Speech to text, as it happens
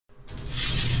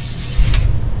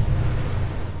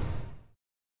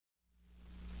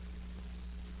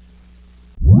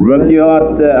But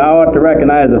I ought to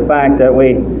recognize the fact that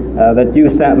that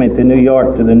you sent me to New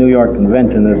York to the New York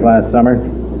Convention this last summer.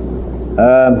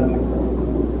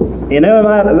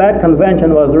 That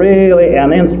convention was really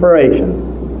an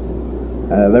inspiration.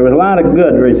 There was a lot of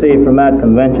good received from that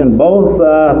convention, both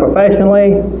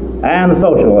professionally and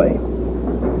socially.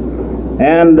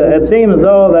 And it seems as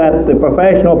though that the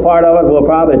professional part of it will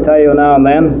probably tell you now and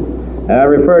then. I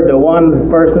referred to one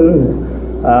person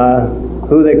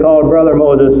who they called Brother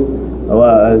Moses,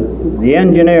 the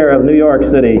engineer of New York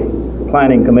City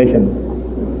Planning Commission.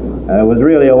 Was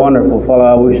really a wonderful fellow.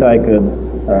 I wish I could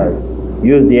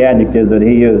use the adjectives that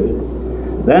he used.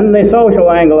 Then the social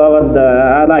angle of it,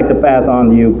 I'd like to pass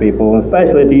on to you people,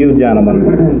 especially to you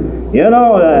gentlemen. You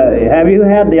know, have you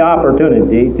had the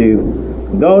opportunity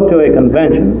to go to a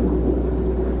convention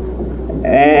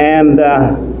and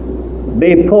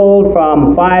be pulled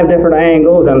from 5 different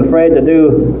angles and afraid to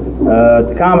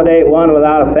accommodate one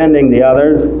without offending the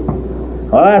others?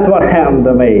 Well, that's what happened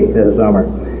to me this summer.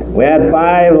 We had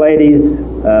 5 ladies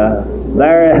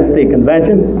there at the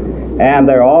convention. And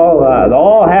they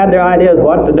all had their ideas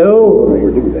what to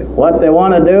do, what they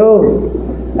want to do,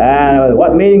 and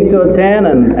what meetings to attend,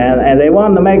 and they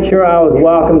wanted to make sure I was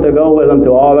welcome to go with them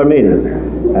to all their meetings.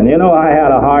 And you know, I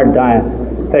had a hard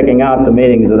time picking out the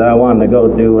meetings that I wanted to go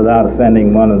to without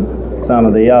offending some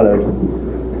of the others.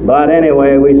 But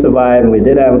anyway, we survived, and we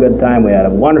did have a good time. We had a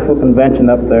wonderful convention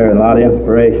up there and a lot of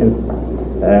inspiration.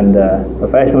 And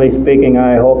professionally speaking,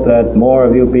 I hope that more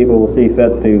of you people will see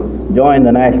fit to join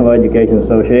the National Education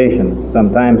Association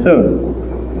sometime soon.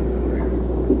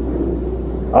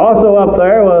 Also up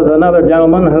there was another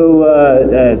gentleman who,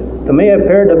 to me,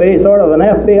 appeared to be sort of an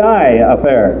FBI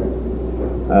affair.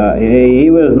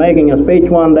 He was making a speech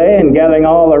one day and gathering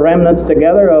all the remnants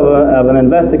together of an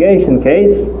investigation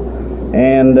case,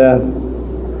 and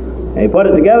he put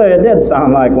it together. It did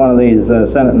sound like one of these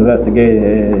Senate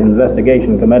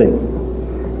investigation committees.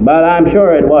 But I'm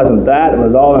sure it wasn't that. It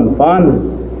was all in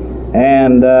fun.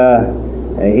 And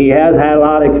he has had a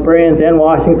lot of experience in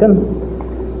Washington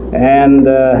and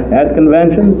at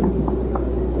conventions.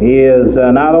 He is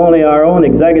not only our own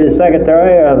Executive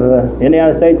Secretary of the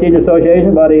Indiana State Teachers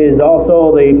Association, but he is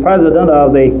also the President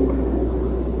of the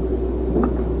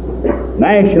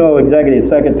National Executive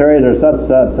Secretaries, or such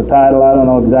a title. I don't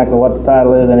know exactly what the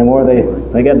title is anymore.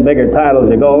 They get bigger titles as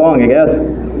they go along, I guess.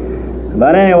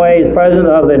 But anyway, he's president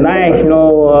of the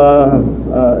National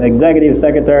Executive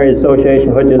Secretaries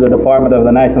Association, which is a department of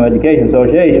the National Education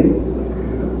Association.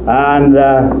 And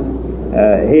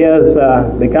he is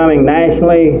becoming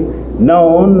nationally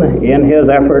known in his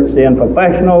efforts in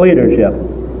professional leadership.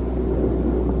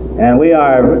 And we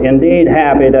are indeed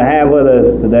happy to have with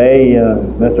us today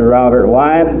Mr. Robert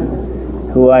Wyatt,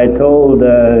 who I told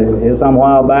some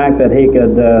while back that he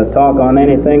could talk on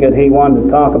anything that he wanted to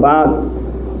talk about,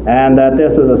 and that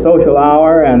this is a social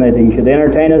hour, and that he should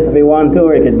entertain us if he wanted to,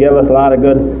 or he could give us a lot of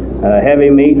good heavy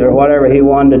meat or whatever he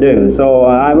wanted to do. So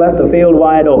I've left the field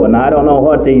wide open. I don't know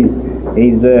what he's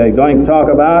going to talk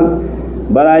about,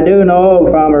 but I do know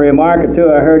from a remark or two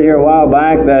I heard here a while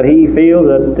back that he feels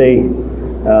that the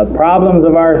problems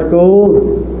of our schools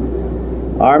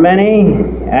are many,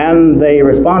 and the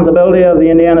responsibility of the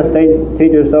Indiana State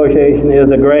Teachers Association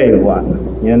is a grave one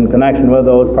in connection with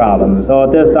those problems. So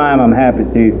at this time, I'm happy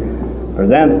to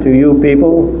present to you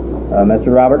people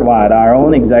Mr. Robert Wyatt, our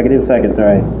own Executive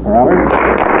Secretary. Robert?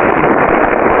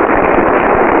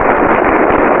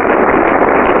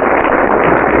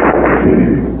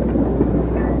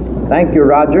 Thank you,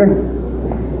 Roger.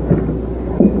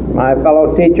 My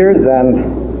fellow teachers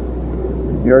and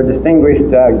your distinguished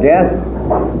guests,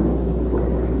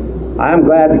 I am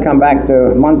glad to come back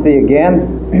to Muncie again.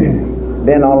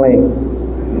 Been only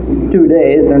 2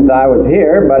 days since I was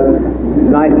here, but it's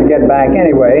nice to get back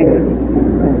anyway.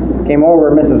 Came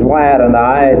over, Mrs. Wyatt and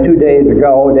I, 2 days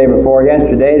ago, day before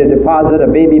yesterday, to deposit a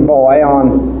baby boy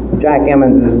on Jack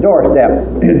Emmons' doorstep.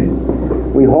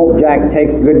 We hope Jack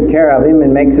takes good care of him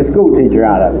and makes a school teacher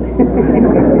out of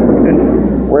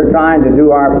him. We're trying to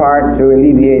do our part to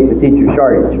alleviate the teacher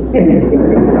shortage.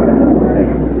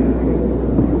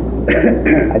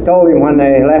 I told him when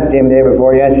they left him day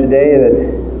before yesterday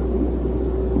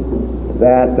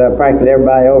that practically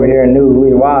everybody over here knew who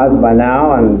he was by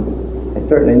now, and I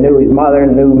certainly knew his mother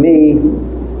and knew me,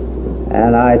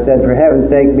 and I said, for heaven's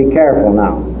sake, be careful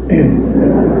now.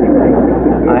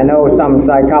 I know some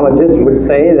psychologists would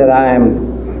say that I am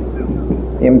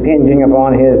impinging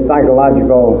upon his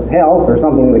psychological health or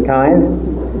something of the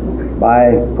kind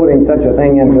by putting such a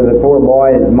thing into the poor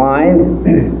boy's mind.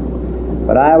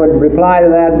 But I would reply to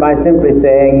that by simply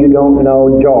saying, you don't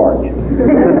know George.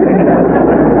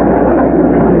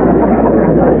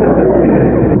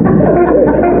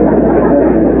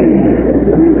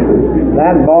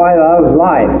 That boy loves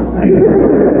life.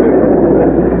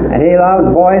 And he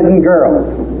loves boys and girls,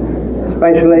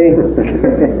 especially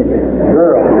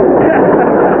girls.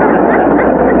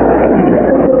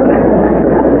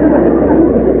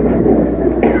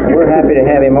 We're happy to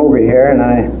have him over here, and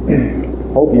I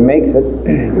hope he makes it.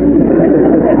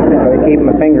 Gotta keep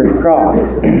my fingers crossed.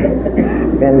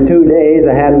 It's been 2 days.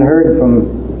 I hadn't heard from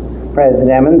President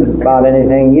Emmons about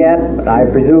anything yet, but I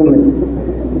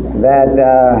presume that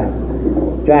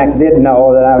Jack did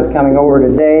know that I was coming over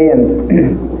today, and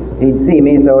he'd see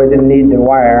me, so he didn't need to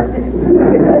wire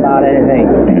about anything.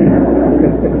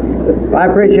 I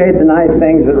appreciate the nice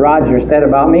things that Roger said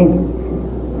about me.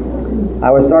 I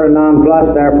was sort of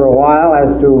nonplussed there for a while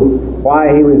as to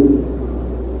why he was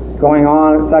going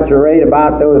on at such a rate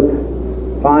about those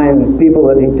fine people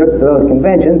that he took to those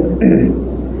conventions.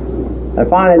 It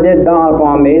finally did dawn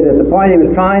upon me that the point he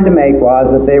was trying to make was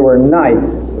that they were nice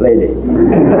ladies.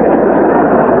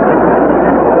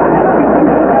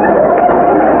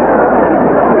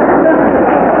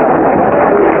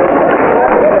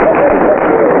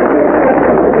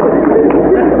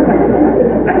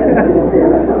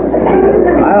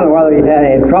 I don't know whether he's had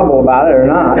any trouble about it or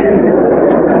not.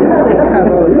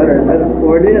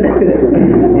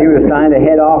 He was trying to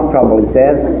head off trouble, he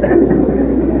says.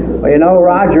 Well, you know,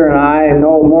 Roger and I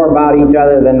know more about each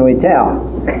other than we tell.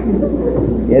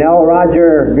 You know,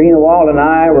 Roger Greenewald and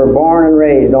I were born and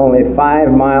raised only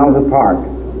 5 miles apart.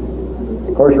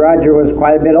 Of course, Roger was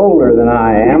quite a bit older than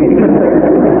I am.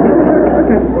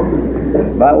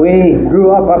 But we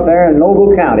grew up there in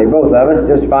Noble County, both of us,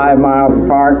 just 5 miles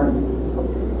apart.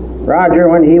 Roger,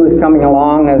 when he was coming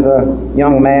along as a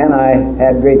young man, I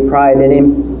had great pride in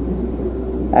him.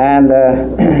 And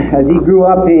as he grew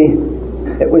up,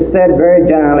 it was said very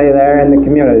generally there in the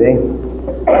community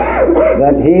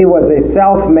that he was a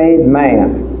self-made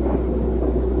man.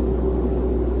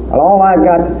 Well, all I've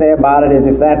got to say about it is,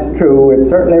 if that's true, it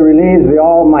certainly relieves the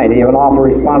Almighty of an awful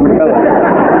responsibility.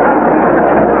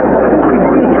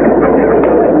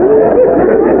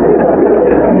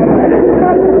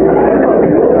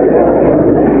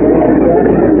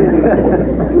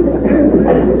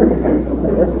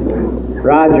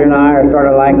 Roger and I are sort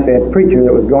of like the preacher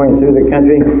that was going through the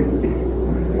country,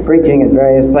 preaching at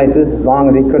various places, as long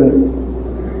as he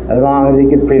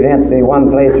could prevent the one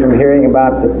place from hearing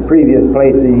about the previous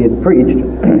place he had preached.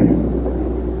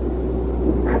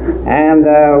 And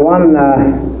one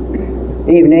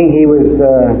evening he was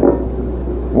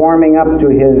warming up to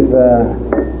his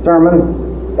sermon,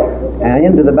 and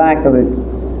into the back of the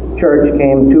church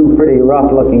came 2 pretty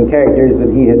rough-looking characters that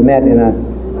he had met in a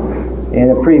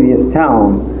previous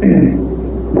town.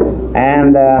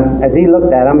 And as he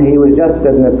looked at them, he was just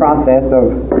in the process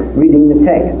of reading the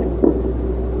text.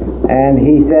 And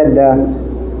he said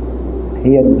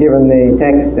he had given the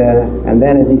text, and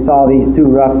then as he saw these 2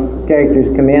 rough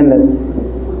characters come in, that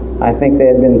I think they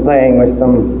had been playing with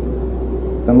some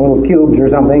little cubes or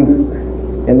something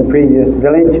in the previous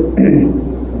village,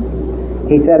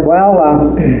 he said, well,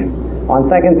 on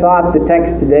second thought, the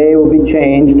text today will be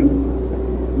changed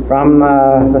from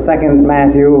the 2nd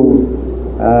Matthew,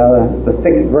 the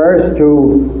 6th verse, to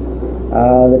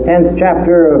the 10th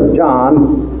chapter of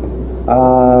John,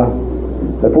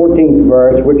 the 14th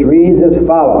verse, which reads as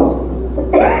follows: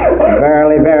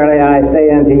 Verily, verily, I say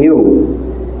unto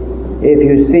you, if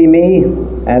you see me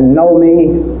and know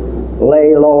me,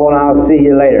 lay low and I'll see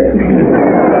you later.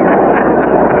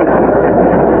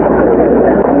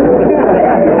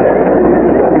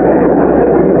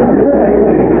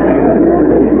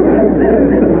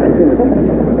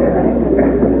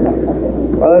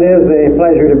 Well, it is a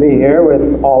pleasure to be here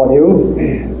with all of you,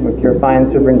 with your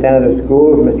fine superintendent of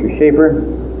schools, Mr. Schaefer,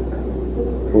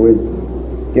 who is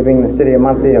giving the city of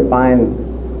Muncie a fine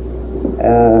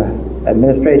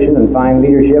administration and fine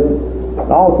leadership.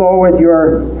 Also with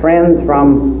your friends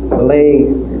from the lay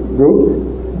groups,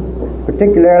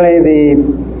 particularly the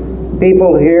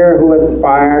people here who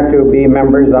aspire to be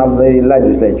members of the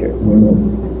legislature.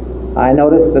 I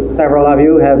noticed that several of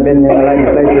you have been in the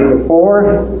legislature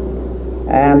before,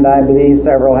 and I believe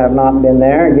several have not been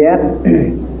there yet.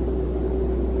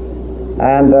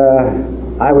 And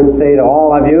I would say to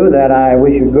all of you that I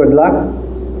wish you good luck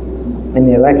in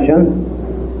the election.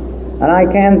 And I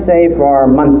can say for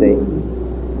Muncie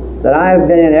that I've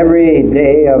been in every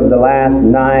day of the last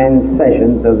 9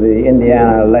 sessions of the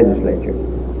Indiana legislature.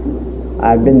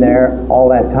 I've been there all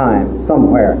that time,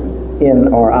 somewhere, in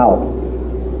or out.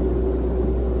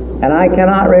 And I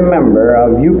cannot remember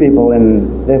of you people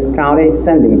in this county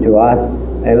sending to us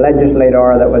a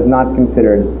legislator that was not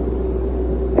considered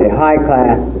a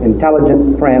high-class,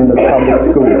 intelligent friend of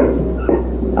public schools.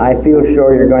 I feel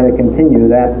sure you're going to continue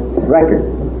that record.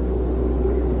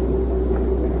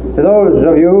 To those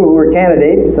of you who are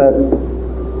candidates that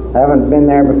haven't been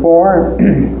there before,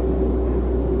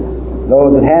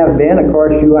 those that have been, of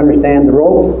course, you understand the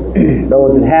ropes.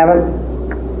 Those that haven't,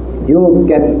 you'll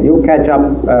catch up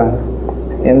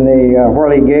in the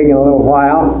whirligig in a little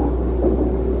while.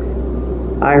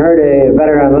 I heard a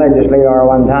veteran legislator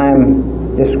one time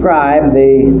describe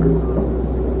the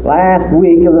last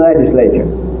week of the legislature.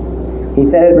 He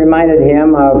said it reminded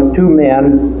him of two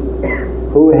men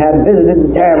who had visited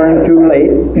the tavern too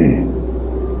late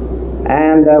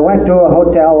and went to a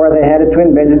hotel where they had a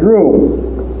twin-bedded room.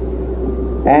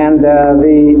 And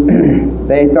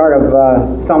they sort of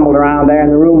stumbled around there in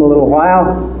the room a little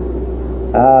while,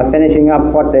 finishing up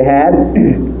what they had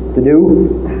to do.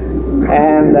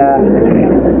 And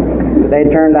they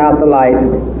turned out the light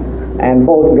and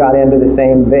both got into the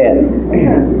same bed.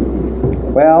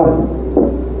 Well,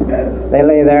 they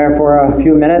lay there for a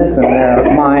few minutes and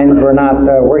their minds were not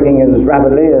working as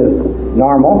rapidly as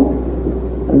normal.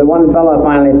 And the one fellow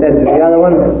finally said to the other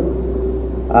one,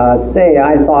 say,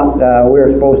 I thought we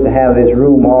were supposed to have this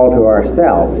room all to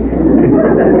ourselves.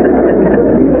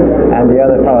 And the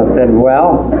other fellow said,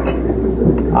 well,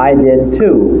 I did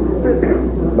too,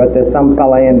 but there's some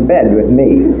fellow in bed with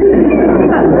me.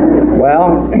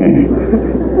 Well,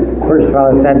 first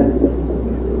fellow said,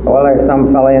 well, there's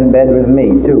some fellow in bed with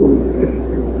me too.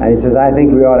 And he says, I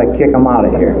think we ought to kick him out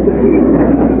of here.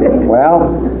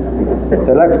 Well,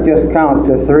 so let's just count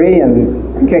to three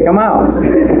and kick him out.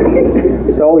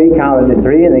 So he counted to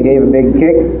three and they gave a big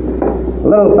kick. The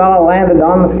little fellow landed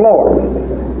on the floor.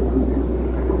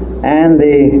 And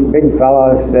the big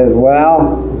fellow says,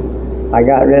 well, I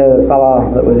got rid of the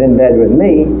fellow that was in bed with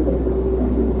me.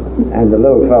 And the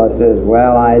little fellow says,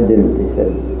 well, I didn't. He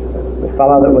says, the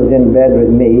fellow that was in bed with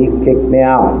me kicked me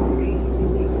out.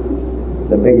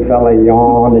 The big fellow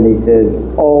yawned and he says,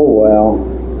 oh, well,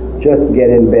 just get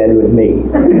in bed with me.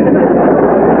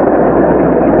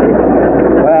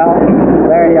 Well,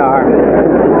 there you are.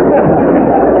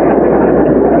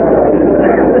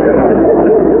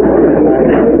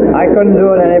 I couldn't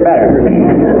do it any better.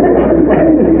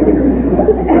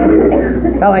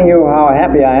 Telling you how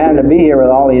happy I am to be here with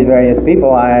all these various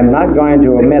people, I am not going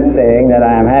to omit saying that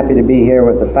I am happy to be here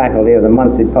with the faculty of the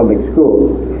Muncie Public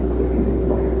Schools.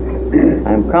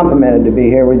 I'm complimented to be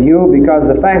here with you because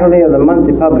the faculty of the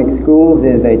Muncie Public Schools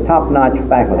is a top-notch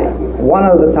faculty, one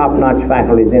of the top-notch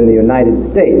faculties in the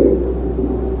United States.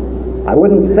 I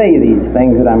wouldn't say these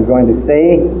things that I'm going to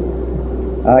say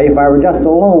if I were just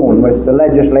alone with the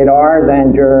legislators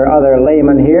and your other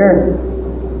laymen here.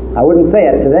 I wouldn't say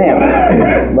it to them,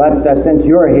 but since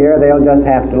you're here, they'll just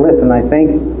have to listen, I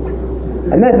think.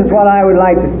 And this is what I would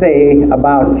like to say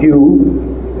about you.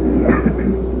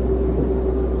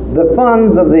 The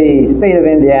funds of the state of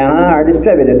Indiana are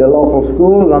distributed to local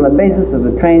schools on the basis of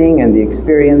the training and the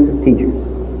experience of teachers.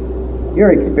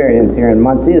 Your experience here in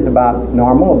Muncie is about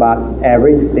normal, about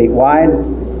average statewide,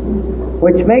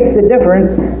 which makes a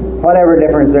difference, whatever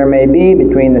difference there may be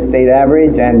between the state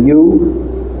average and you,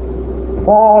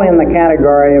 fall in the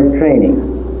category of training.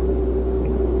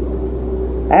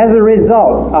 As a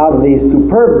result of the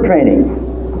superb training,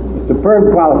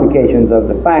 superb qualifications of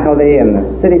the faculty and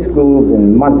the city schools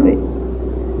in Muncie,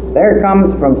 there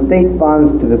comes from state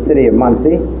funds to the city of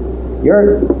Muncie.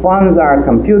 Your funds are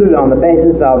computed on the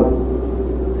basis of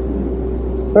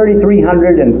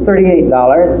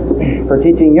 $3,338 per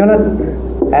teaching unit,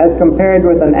 as compared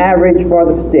with an average for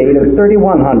the state of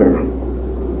 $3,100.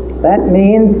 That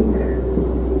means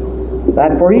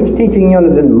that for each teaching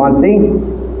unit in Muncie,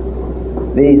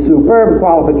 the superb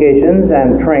qualifications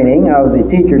and training of the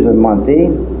teachers of Muncie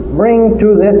bring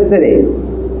to this city,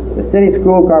 the City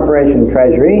School Corporation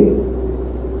Treasury,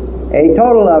 a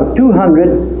total of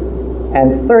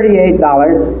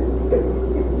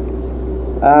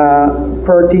 $238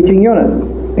 per teaching unit.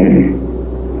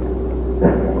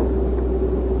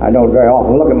 I don't very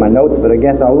often look at my notes, but I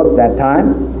guess I'll look that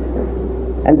time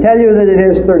and tell you that it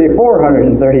is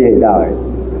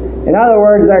 $3,438. In other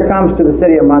words, there comes to the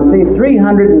city of Muncie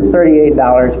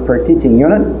 $338 per teaching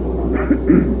unit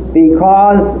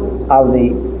because of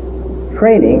the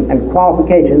training and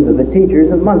qualifications of the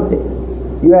teachers of Muncie.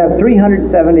 You have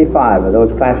 375 of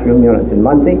those classroom units in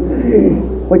Muncie,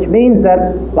 which means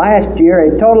that last year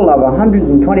a total of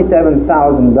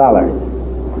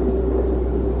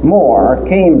 $127,000 more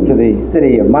came to the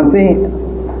city of Muncie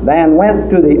than went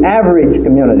to the average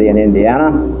community in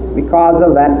Indiana because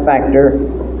of that factor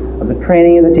of the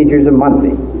training of the teachers of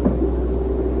Muncie.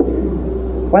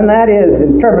 When that is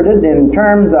interpreted in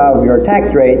terms of your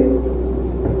tax rate,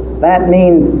 that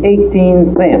means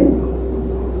 18 cents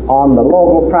on the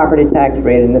local property tax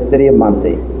rate in the city of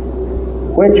Muncie,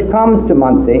 which comes to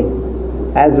Muncie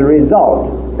as a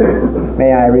result,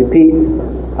 may I repeat,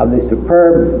 of the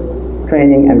superb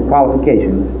training and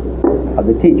qualifications of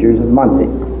the teachers of Muncie.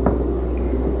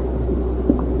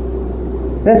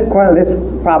 This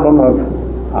problem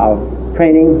of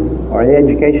training or the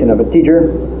education of a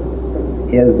teacher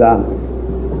is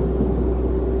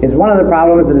one of the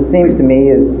problems that it seems to me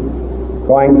is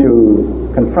going to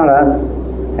confront us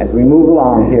as we move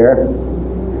along here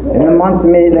in the months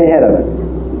immediately ahead of us.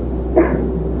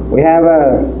 We have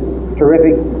a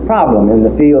terrific problem in the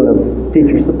field of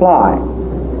teacher supply,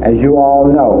 as you all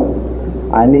know.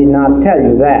 I need not tell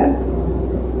you that.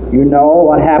 You know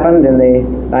what happened in the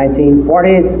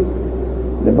 1940s,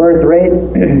 the birth rate.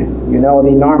 You know the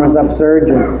enormous upsurge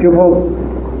in pupils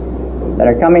that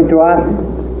are coming to us.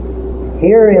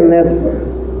 Here in this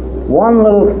one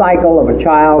little cycle of a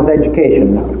child's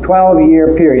education, a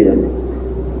 12-year period,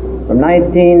 from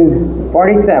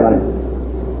 1947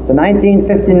 to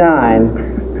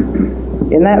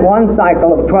 1959, in that one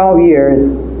cycle of 12 years,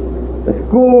 the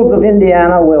schools of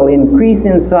Indiana will increase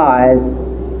in size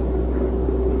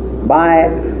by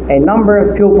a number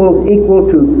of pupils equal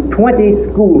to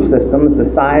 20 school systems the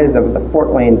size of the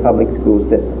Fort Wayne public school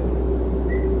system.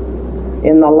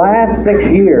 In the last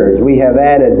 6 years, we have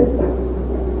added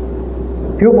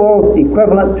pupils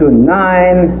equivalent to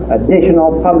 9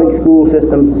 additional public school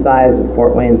systems the size of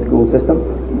Fort Wayne school system.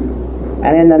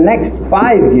 And in the next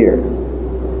 5 years,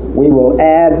 we will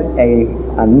add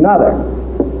another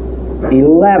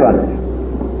 11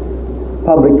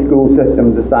 public school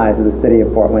systems the size of the city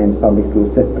of Fort Wayne's public school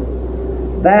system.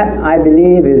 That, I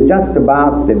believe, is just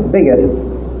about the biggest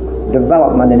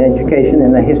development in education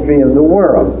in the history of the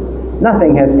world.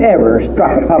 Nothing has ever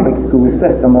struck a public school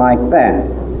system like that.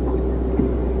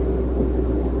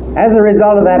 As a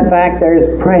result of that fact, there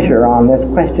is pressure on this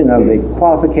question of the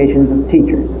qualifications of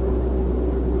teachers.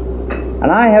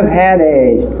 And I have had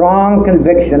a strong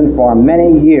conviction for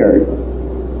many years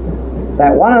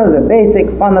that one of the basic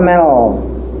fundamental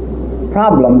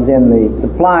problems in the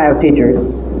supply of teachers,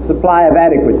 supply of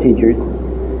adequate teachers,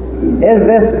 is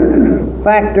this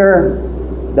factor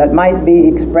that might be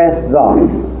expressed thus: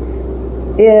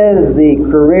 is the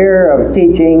career of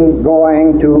teaching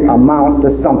going to amount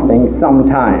to something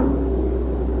sometime?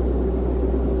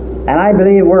 And I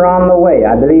believe we're on the way.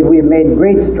 I believe we've made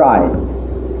great strides.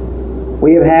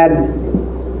 We have had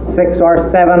 6 or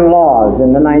 7 laws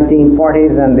in the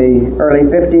 1940s and the early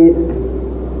 50s,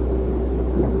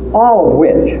 all of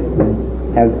which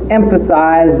have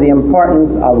emphasized the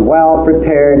importance of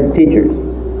well-prepared teachers.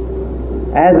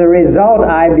 As a result,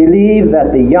 I believe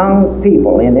that the young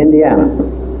people in Indiana,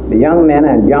 the young men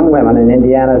and young women in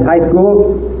Indiana's high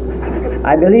schools,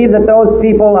 I believe that those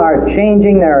people are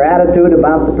changing their attitude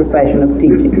about the profession of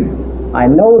teaching. I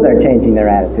know they're changing their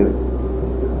attitude.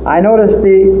 I noticed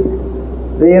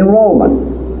the enrollment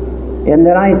in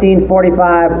the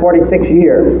 1945-46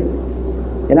 year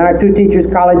in our 2 teachers'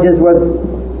 colleges was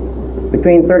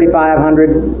between 3,500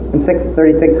 and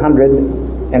 3,600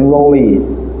 enrollees.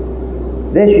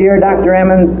 This year, Dr.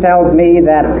 Emmons tells me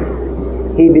that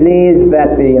he believes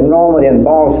that the enrollment in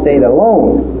Ball State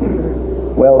alone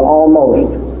will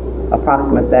almost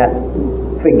approximate that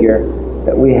figure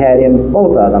that we had in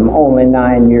both of them only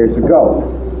 9 years ago.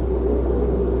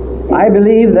 I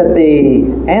believe that the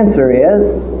answer is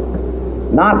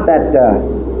not that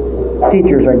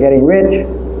teachers are getting rich,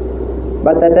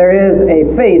 but that there is a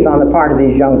faith on the part of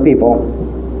these young people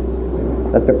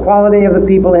that the quality of the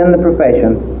people in the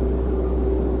profession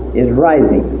is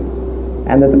rising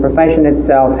and that the profession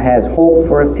itself has hope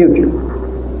for a future.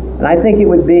 And I think it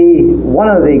would be one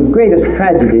of the greatest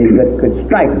tragedies that could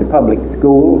strike the public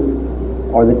schools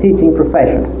or the teaching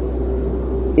profession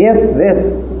if this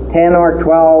 10 or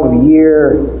 12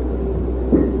 year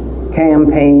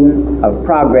campaign of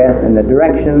progress in the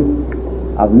direction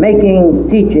of making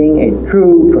teaching a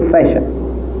true profession,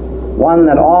 one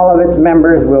that all of its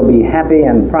members will be happy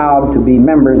and proud to be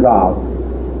members of.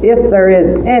 If there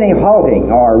is any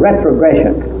halting or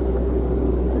retrogression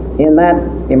in that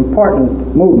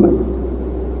important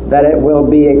movement, that it will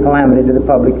be a calamity to the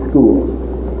public schools.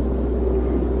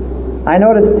 I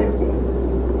noticed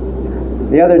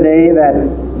the other day that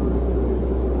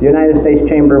the United States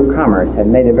Chamber of Commerce had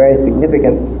made a very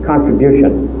significant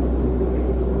contribution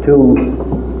to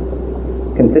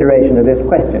consideration of this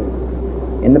question.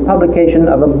 in the publication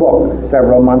of a book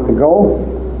several months ago,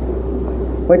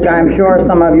 which I'm sure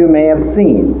some of you may have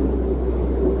seen.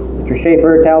 Mr.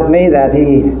 Schaefer tells me that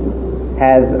he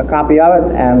has a copy of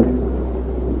it, and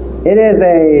it is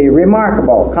a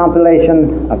remarkable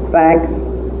compilation of facts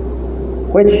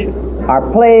which are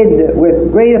played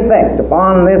with great effect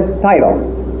upon this title,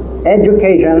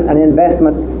 Education and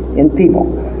Investment in People,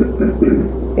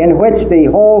 in which the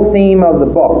whole theme of the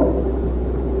book,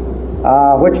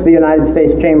 which the United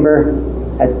States Chamber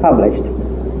has published,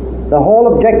 the whole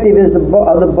objective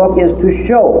of the book is to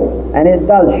show, and it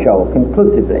does show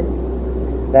conclusively,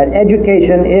 that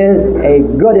education is a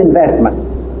good investment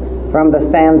from the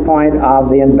standpoint of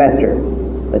the investor,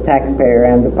 the taxpayer,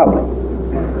 and the public.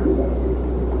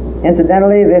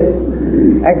 Incidentally, this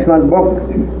excellent book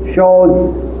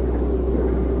shows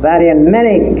that in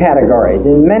many categories,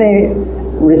 in many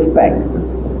respects,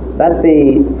 that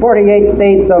the 48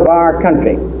 states of our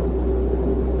country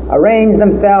arrange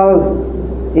themselves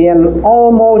in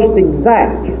almost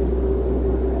exact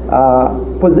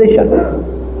position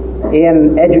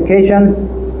in education,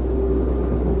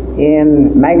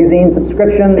 in magazine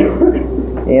subscriptions,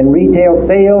 in retail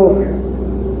sales,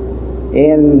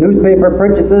 in newspaper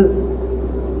purchases,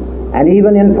 and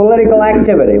even in political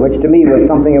activity, which to me was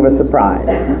something of a surprise.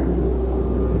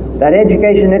 That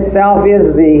education itself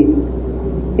is the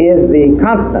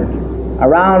constant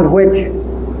around which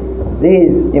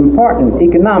these important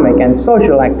economic and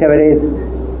social activities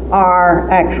are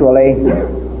actually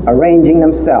arranging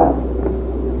themselves,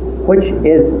 which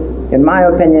is, in my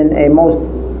opinion, a most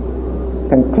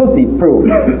conclusive proof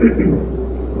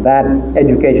that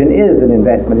education is an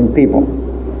investment in people.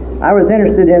 I was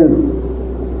interested in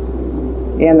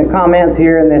the comments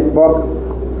here in this book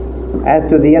as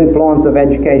to the influence of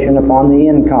education upon the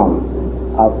income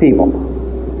of people.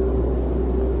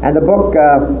 And the book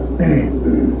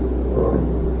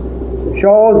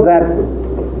shows that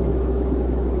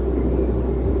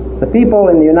the people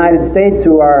in the United States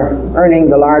who are earning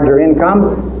the larger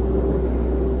incomes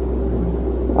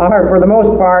are, for the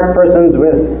most part, persons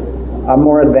with a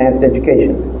more advanced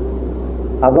education.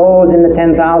 Of those in the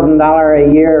 $10,000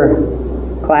 a year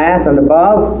class and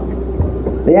above,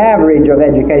 the average of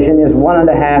education is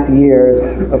 1.5 years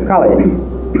of college.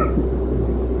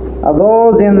 Of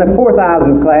those in the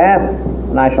 4,000 class,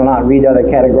 and I shall not read other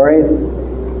categories,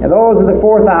 and those of the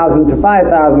 4,000 to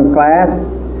 5,000 class,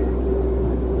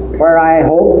 where I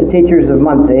hope the teachers of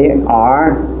Muncie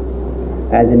are,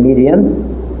 as a median,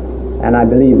 and I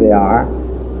believe they are,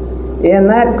 in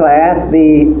that class,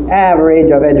 the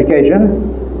average of education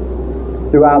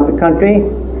throughout the country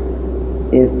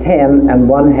is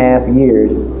 10.5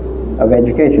 years of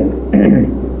education.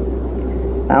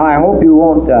 Now, I hope you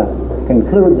won't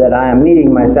conclude that I am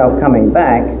meeting myself coming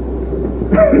back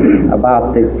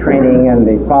about the training and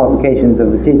the qualifications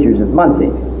of the teachers of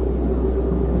Muncie,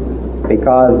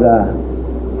 because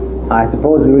I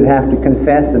suppose we would have to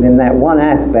confess that in that one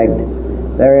aspect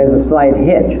there is a slight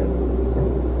hitch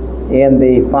in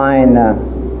the fine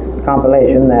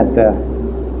compilation that the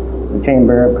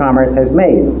Chamber of Commerce has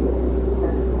made.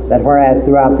 That whereas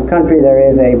throughout the country there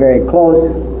is a very close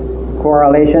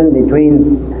correlation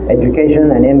between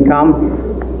education and income,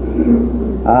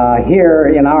 here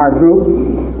in our group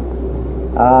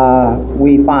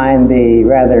we find the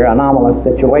rather anomalous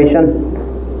situation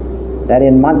that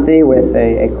in Muncie, with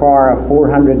a corps of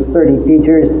 430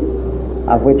 teachers,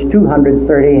 of which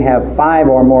 230 have 5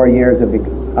 or more years of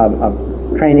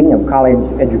training, of college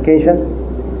education,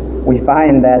 we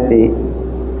find that the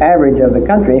average of the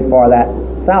country for that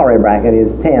salary bracket is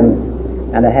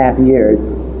 10.5 years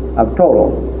of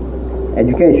total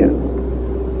education.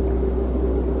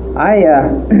 I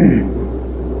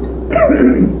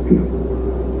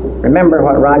remember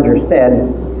what Roger said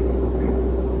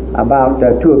about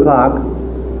 2 o'clock,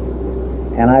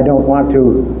 and I don't want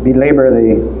to belabor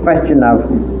the question of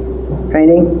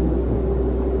training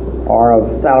or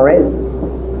of salaries.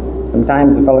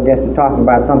 Sometimes the fellow gets to talking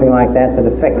about something like that that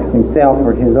affects himself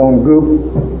or his own group.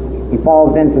 He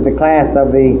falls into the class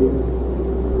of the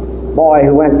boy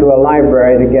who went to a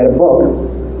library to get a book,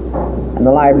 and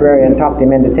the librarian talked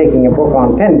him into taking a book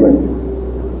on penguins.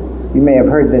 You may have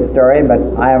heard this story, but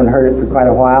I haven't heard it for quite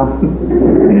a while.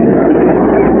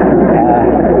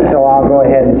 So I'll go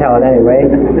ahead and tell it anyway.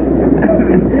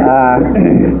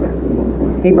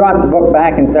 He brought the book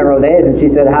back in several days, and she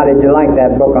said, "How did you like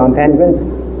that book on penguins?"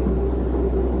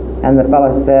 And the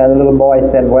fellow said, the little boy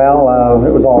said, "Well,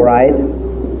 it was all right."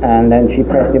 And then she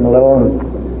pressed him a little and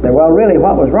said, "Well, really,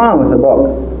 what was wrong with the book?"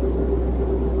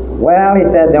 "Well," he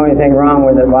said, "the only thing wrong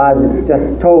with it was it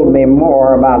just told me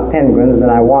more about penguins than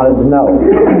I wanted to know."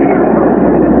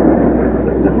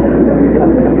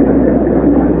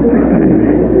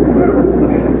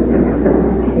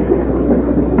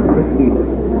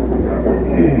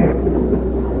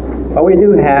 But we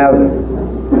do have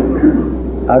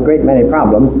a great many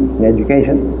problems in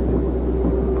education.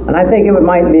 And I think it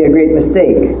might be a great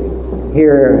mistake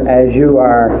here as you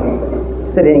are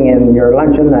sitting in your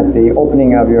luncheon at the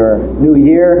opening of your new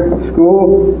year of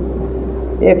school,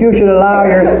 if you should allow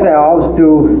yourselves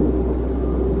to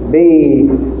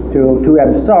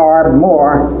absorb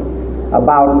more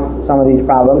about some of these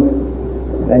problems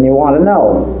than you want to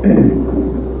know.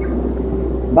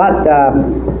 But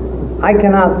I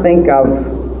cannot think of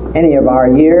any of our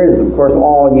years. Of course,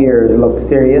 all years look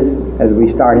serious as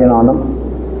we start in on them.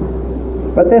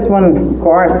 But this one, of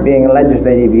course, being a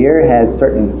legislative year, has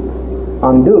certain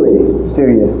unduly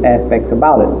serious aspects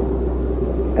about it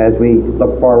as we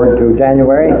look forward to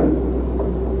January.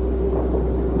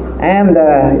 And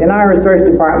in our research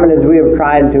department, as we have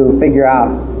tried to figure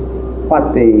out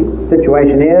what the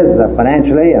situation is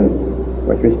financially and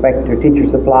with respect to teacher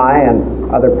supply and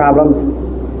other problems,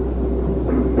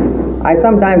 I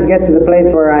sometimes get to the place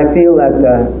where I feel that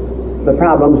the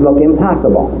problems look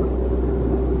impossible.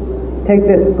 Take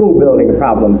this school building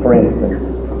problem, for instance.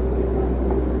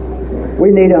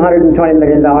 We need $120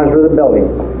 million worth of building.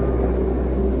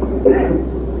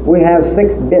 We have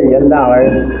 $6 billion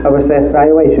of assessed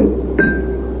valuation.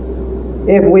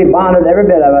 If we bonded every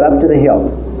bit of it up to the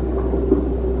hilt,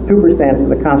 2% of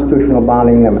the constitutional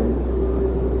bonding limit,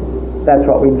 that's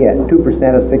what we'd get. 2%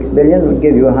 of $6 billion would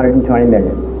give you $120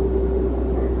 million.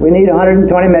 We need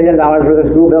 $120 million worth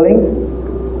of school buildings.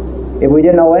 If we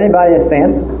didn't owe anybody a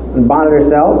cent and bonded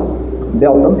ourselves,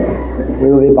 built them, we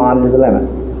would be bonded to the limit.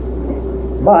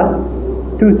 But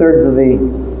 2/3 of the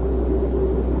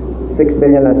 $6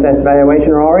 billion assessed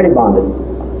valuation are already bonded.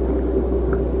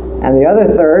 And the other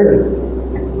third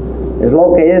is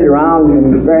located around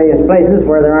in various places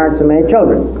where there aren't so many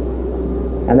children.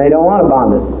 And they don't want to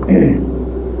bond it.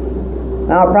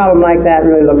 Now a problem like that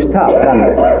really looks tough, doesn't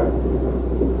it?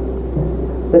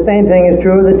 The same thing is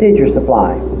true of the teacher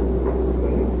supply.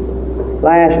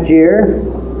 Last year,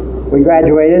 we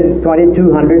graduated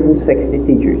 2,260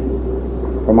 teachers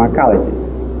from our colleges.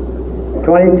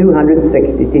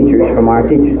 2,260 teachers from our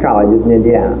teachers' colleges in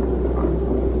Indiana.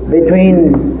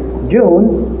 Between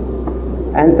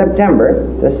June and September,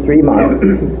 just 3 months,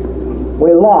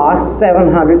 we lost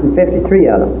 753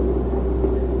 of them.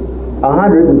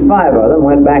 105 of them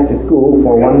went back to school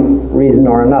for one reason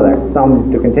or another.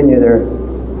 Some to continue their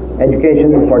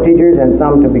education for teachers and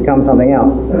some to become something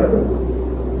else.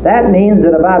 That means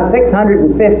that about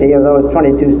 650 of those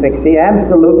 2,260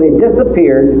 absolutely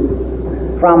disappeared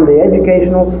from the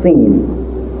educational scene,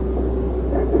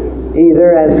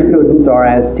 either as students or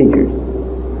as teachers.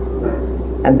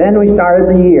 And then we started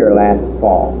the year last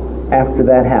fall after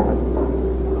that happened.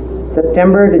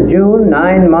 September to June,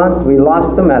 9 months, we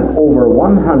lost them at over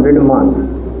 100 a month.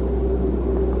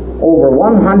 Over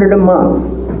 100 a month.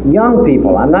 Young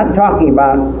people. I'm not talking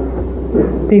about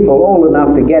people old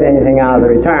enough to get anything out of the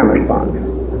retirement fund.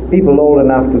 People old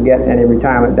enough to get any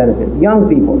retirement benefits. Young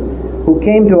people who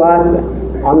came to us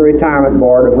on the retirement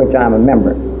board, of which I'm a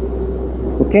member,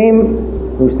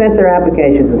 who sent their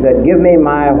applications and said, give me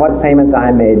what payments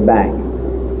I made back.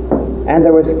 And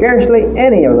there was scarcely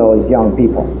any of those young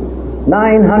people.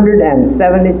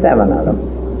 977 of them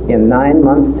in 9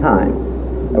 months' time.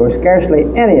 There were scarcely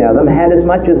any of them had as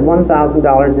much as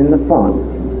 $1,000 in the fund.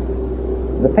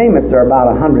 The payments are about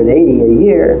 $180 a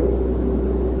year.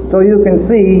 So you can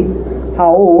see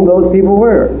how old those people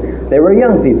were. They were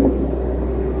young people.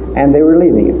 And they were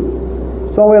leaving it.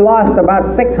 So we lost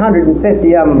about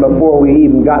 650 of them before we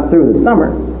even got through the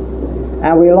summer.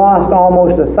 And we lost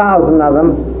almost 1,000 of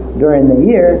them during the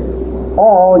year,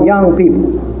 all young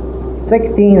people.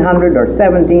 1,600 or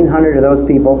 1,700 of those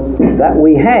people that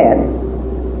we had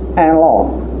and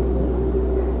lost.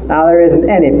 Now there isn't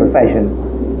any profession,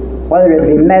 whether it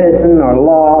be medicine or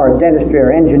law or dentistry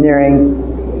or engineering,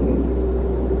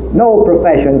 no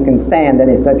profession can stand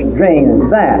any such drain as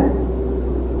that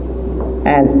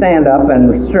and stand up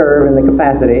and serve in the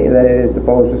capacity that it is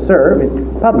supposed to serve its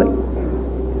public.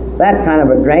 That kind of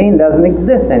a drain doesn't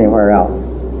exist anywhere else.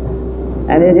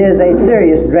 And it is a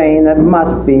serious drain that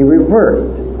must be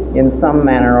reversed in some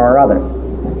manner or other.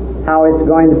 How it's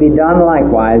going to be done,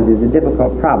 likewise, is a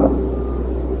difficult problem.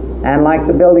 And like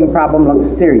the building problem,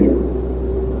 looks serious.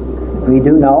 We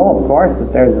do know, of course,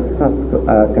 that there's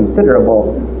a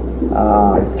considerable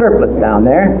surplus down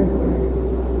there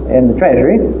in the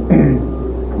Treasury.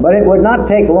 But it would not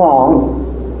take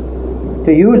long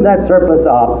to use that surplus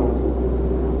up.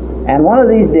 And one of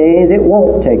these days, it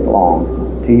won't take long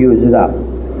to use it up.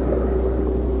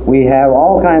 We have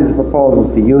all kinds of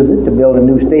proposals to use it to build a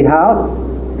new state house,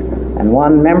 and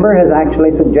one member has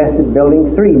actually suggested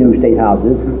building 3 new state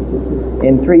houses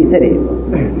in 3 cities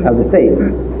of the state.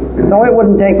 So it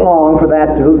wouldn't take long for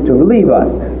that to leave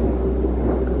us.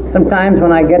 Sometimes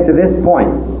when I get to this point,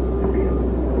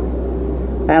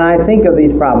 and I think of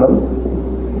these problems,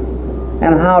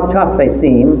 and how tough they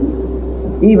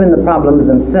seem, even the problems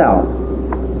themselves,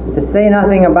 to say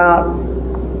nothing about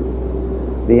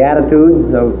the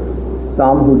attitudes of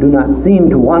some who do not seem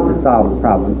to want to solve the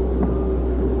problem,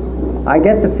 I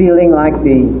get the feeling like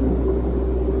the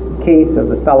case of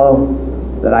the fellow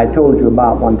that I told you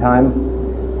about one time,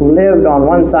 who lived on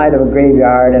one side of a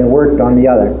graveyard and worked on the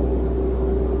other.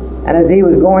 And as he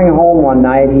was going home one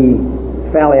night, he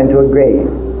fell into a grave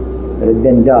that had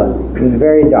been dug. It was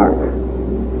very dark.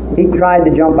 He tried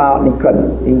to jump out and he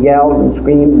couldn't. He yelled and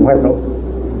screamed and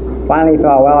whistled. Finally he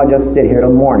thought, well, I'll just sit here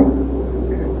till morning.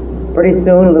 Pretty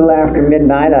soon, a little after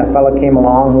midnight, a fellow came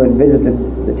along who had visited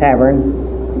the tavern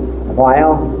a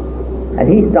while,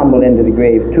 and he stumbled into the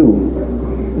grave too.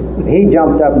 He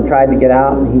jumped up and tried to get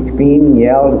out, and he screamed and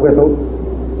yelled and whistled.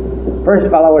 The first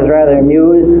fellow was rather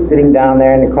amused, sitting down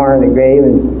there in the corner of the grave,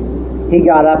 and he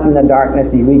got up in the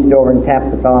darkness. He reached over and tapped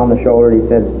the fellow on the shoulder. He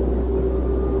said,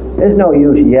 "There's no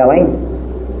use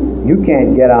yelling. You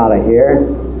can't get out of here."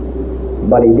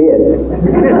 But he did.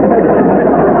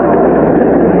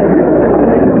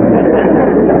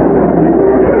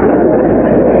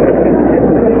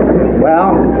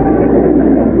 Well,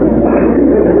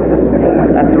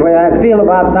 that's the way I feel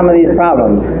about some of these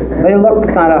problems. They look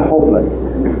kind of hopeless.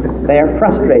 They are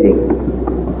frustrating.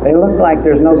 They look like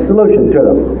there's no solution to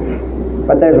them.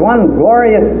 But there's one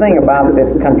glorious thing about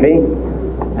this country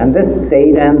and this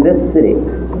state and this city,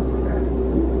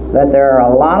 that there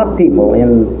are a lot of people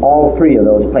in all 3 of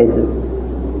those places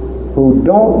who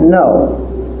don't know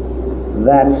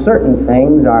that certain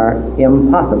things are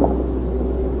impossible.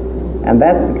 And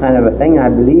that's the kind of a thing I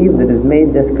believe that has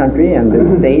made this country and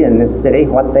this state and this city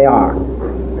what they are.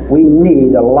 We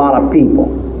need a lot of people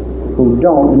who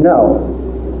don't know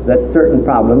that certain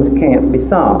problems can't be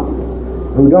solved,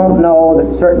 who don't know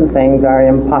that certain things are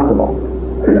impossible.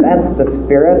 That's the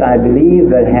spirit, I believe,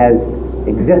 that has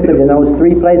existed in those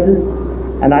 3 places,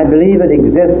 and I believe it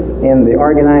exists in the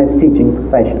organized teaching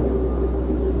profession.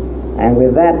 And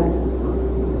with that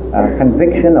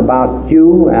conviction about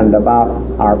you and about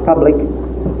our public,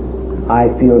 I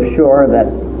feel sure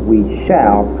that we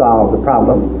shall solve the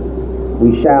problem.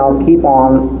 We shall keep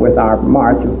on with our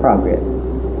march of progress.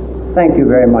 Thank you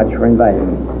very much for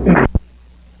inviting me.